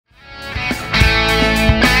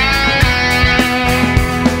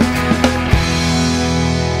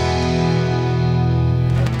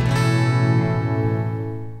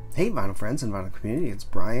vinyl friends and vinyl community. It's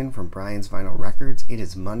Brian from Brian's Vinyl Records. It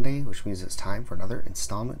is Monday, which means it's time for another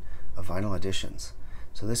installment of Vinyl Editions.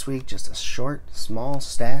 So this week, just a short, small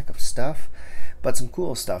stack of stuff, but some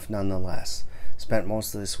cool stuff nonetheless. Spent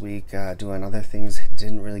most of this week doing other things.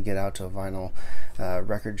 Didn't really get out to a vinyl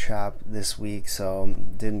record shop this week, so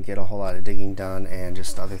didn't get a whole lot of digging done, and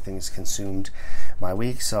just other things consumed my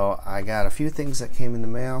week. So I got a few things that came in the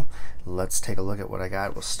mail. Let's take a look at what I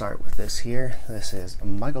got. We'll start with this here. This is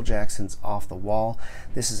Michael Jackson's Off the Wall.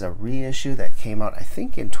 This is a reissue that came out, I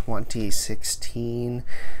think, in 2016.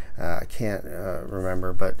 I can't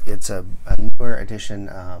remember, but it's a newer edition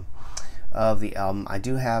of the album. I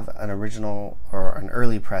do have an original or an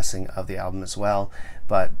early pressing of the album as well,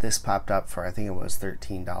 but this popped up for, I think it was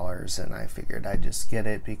 $13, and I figured I'd just get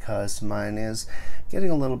it because mine is getting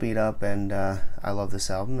a little beat up, and I love this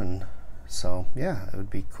album, and so yeah, it would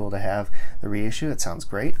be cool to have the reissue. It sounds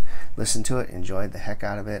great. Listened to it, enjoyed the heck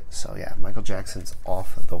out of it. So yeah, Michael Jackson's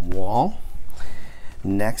Off the Wall.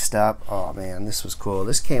 Next up, oh man, this was cool.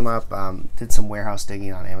 This came up, did some warehouse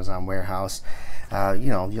digging on Amazon Warehouse. You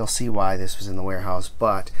know, you'll see why this was in the warehouse,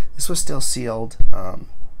 but this was still sealed,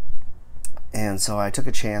 and so I took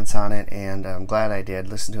a chance on it, and I'm glad I did.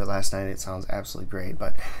 Listened to it last night. It sounds absolutely great.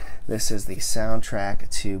 But this is the soundtrack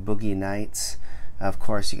to Boogie Nights. Of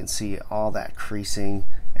course, you can see all that creasing.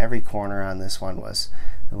 Every corner on this one was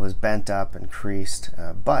bent up and creased,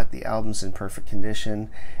 but the album's in perfect condition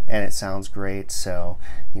and it sounds great. So,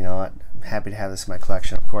 you know what, I'm happy to have this in my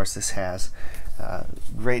collection. Of course, this has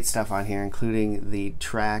great stuff on here, including the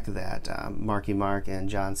track that Marky Mark and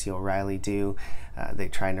John C. O'Reilly do. They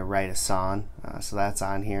trying to write a song, so that's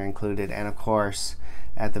on here included. And of course,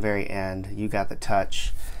 at the very end, You Got the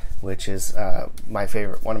Touch, which is one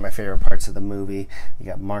of my favorite parts of the movie. You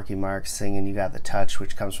got Marky Mark singing You Got the Touch,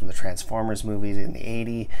 which comes from the Transformers movies in the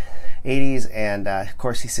 80s, and of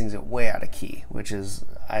course he sings it way out of key, which is,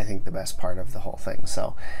 I think, the best part of the whole thing.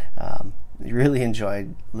 So really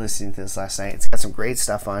enjoyed listening to this last night. It's got some great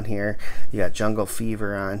stuff on here. You got Jungle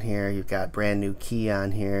Fever on here, you've got Brand New Key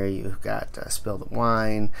on here, you've got Spill the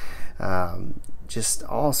Wine, just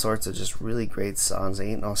all sorts of just really great songs.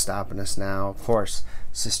 Ain't No Stopping Us Now, of course,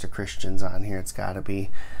 Sister Christian's on here, it's gotta be.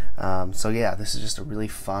 So yeah, this is just a really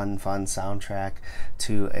fun soundtrack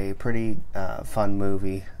to a pretty fun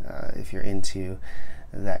movie, if you're into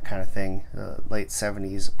that kind of thing. The late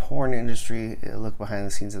 70s porn industry, look behind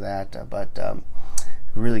the scenes of that, but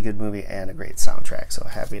really good movie and a great soundtrack, so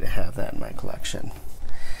happy to have that in my collection.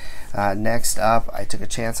 Next up, I took a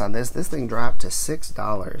chance on this. This thing dropped to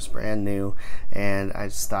 $6, brand new, and I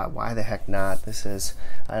just thought, why the heck not? This is,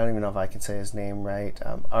 I don't even know if I can say his name right,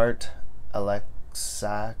 Art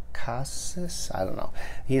Alexakis, I don't know.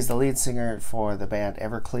 He's the lead singer for the band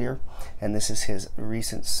Everclear, and this is his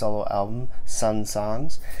recent solo album, Sun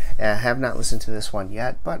Songs. And I have not listened to this one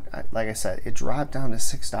yet, but like I said, it dropped down to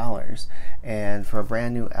 $6, and for a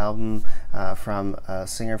brand new album from a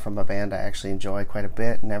singer from a band I actually enjoy quite a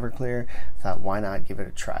bit, Everclear, I thought, why not give it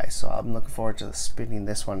a try? So I'm looking forward to spinning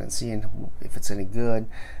this one and seeing if it's any good.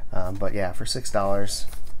 But yeah, for $6,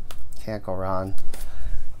 can't go wrong.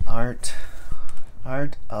 Art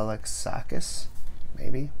Alexakis,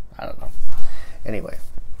 maybe? I don't know. Anyway,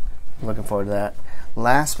 looking forward to that.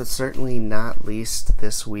 Last but certainly not least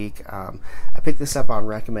this week, I picked this up on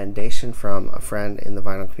recommendation from a friend in the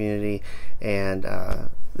vinyl community, and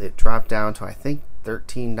it dropped down to, I think,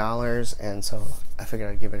 $13, and so I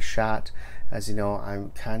figured I'd give it a shot. As you know,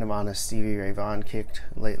 I'm kind of on a Stevie Ray Vaughan kick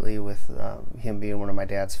lately, with him being one of my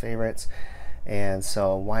dad's favorites. And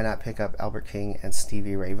so why not pick up Albert King and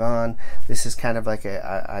Stevie Ray Vaughan? This is kind of like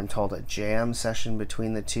I'm told, a jam session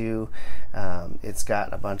between the two. It's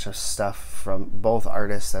got a bunch of stuff from both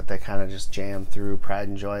artists that they kind of just jam through. Pride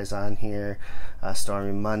and Joy's on here,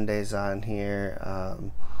 Stormy Monday's on here,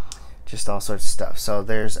 just all sorts of stuff. So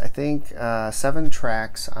there's, I think, 7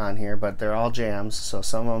 tracks on here, but they're all jams, so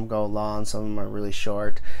some of them go long, some of them are really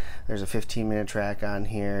short. There's a 15-minute track on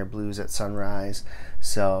here, Blues at Sunrise.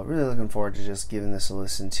 So really looking forward to just giving this a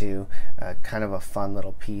listen to. Kind of a fun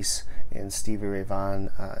little piece in Stevie Ray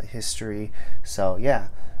Vaughan history. So yeah,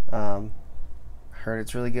 heard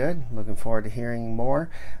it's really good. Looking forward to hearing more.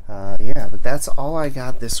 Yeah, but that's all I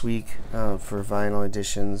got this week for vinyl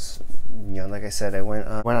editions. You know, like I said, I went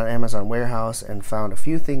on Amazon Warehouse and found a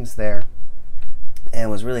few things there, and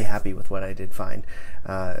was really happy with what I did find.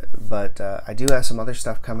 But I do have some other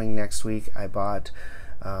stuff coming next week. I bought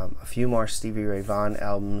a few more Stevie Ray Vaughan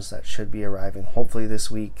albums that should be arriving hopefully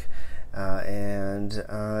this week, and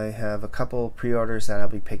I have a couple pre-orders that I'll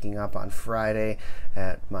be picking up on Friday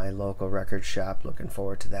at my local record shop. Looking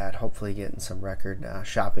forward to that. Hopefully getting some record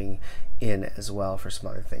shopping in as well for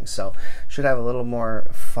some other things. So should have a little more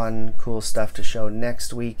fun, cool stuff to show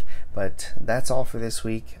next week, but that's all for this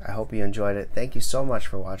week. I hope you enjoyed it. Thank you so much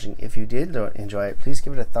for watching. If you did enjoy it, please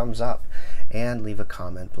give it a thumbs up and leave a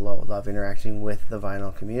comment below. Love interacting with the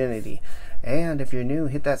vinyl community. And if you're new,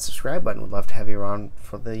 hit that subscribe button. Would love to have you around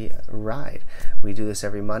for the ride. We do this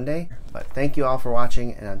every Monday. But thank you all for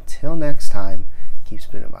watching, and until next time, keep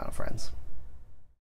spinning vinyl, friends.